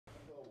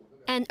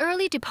An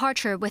early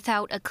departure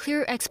without a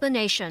clear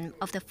explanation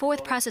of the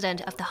fourth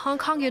president of the Hong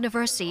Kong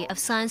University of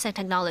Science and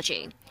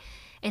Technology.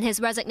 In his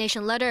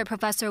resignation letter,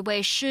 Professor Wei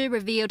Shyy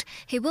revealed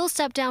he will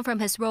step down from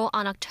his role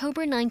on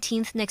October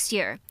 19th next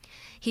year.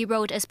 He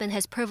wrote it's been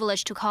his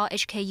privilege to call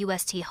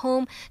HKUST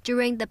home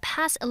during the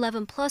past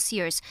 11+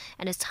 years,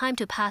 and it's time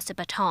to pass the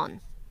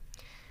baton.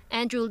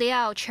 Andrew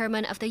Liao,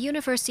 chairman of the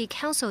University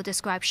Council,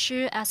 described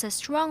Shyy as a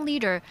strong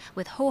leader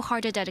with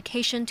wholehearted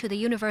dedication to the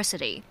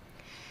university.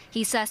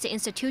 He says the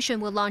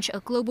institution will launch a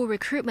global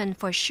recruitment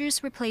for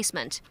Shyy's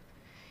replacement.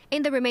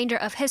 In the remainder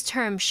of his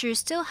term, Shyy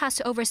still has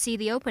to oversee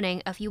the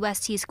opening of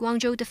UST's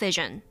Guangzhou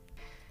division.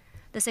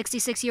 The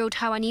 66-year-old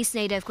Taiwanese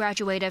native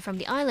graduated from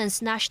the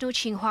island's National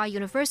Tsinghua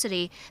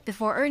University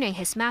before earning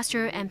his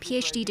master and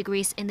PhD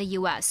degrees in the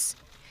U.S.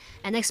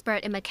 An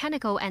expert in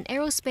mechanical and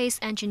aerospace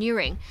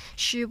engineering,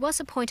 Shyy was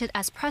appointed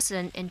as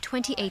president in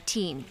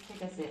 2018.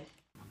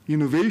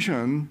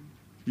 Innovation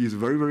is a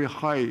very, very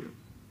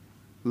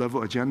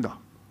high-level agenda.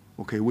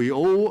 Okay, we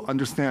all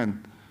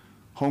understand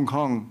Hong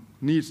Kong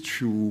needs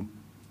to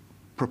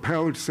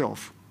prepare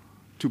itself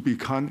to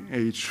become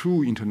a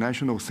true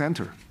international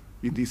center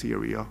in this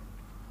area.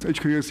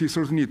 HKUST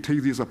certainly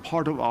takes this as a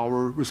part of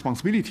our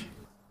responsibility.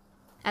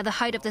 At the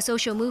height of the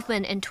social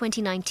movement in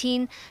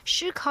 2019,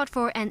 Shyy called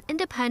for an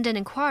independent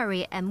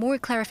inquiry and more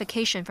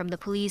clarification from the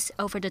police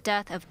over the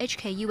death of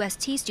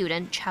HKUST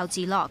student Chao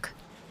Zilok.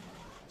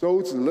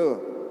 Zhou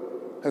Zile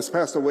has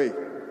passed away.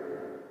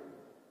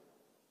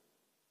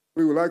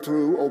 We would like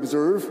to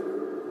observe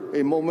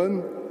a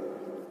moment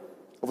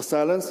of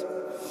silence.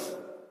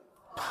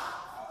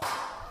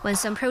 When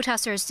some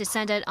protesters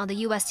descended on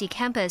the UST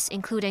campus,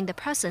 including the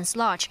President's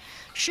Lodge,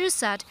 Shyy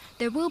said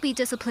there will be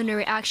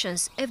disciplinary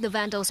actions if the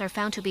vandals are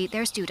found to be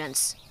their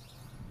students.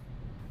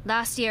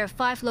 Last year,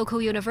 5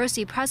 local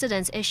university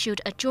presidents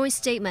issued a joint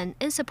statement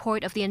in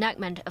support of the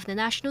enactment of the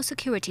national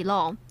security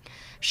law.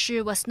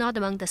 Shyy was not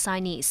among the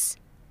signees.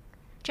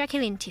 Jackie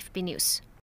Lin, TVB News.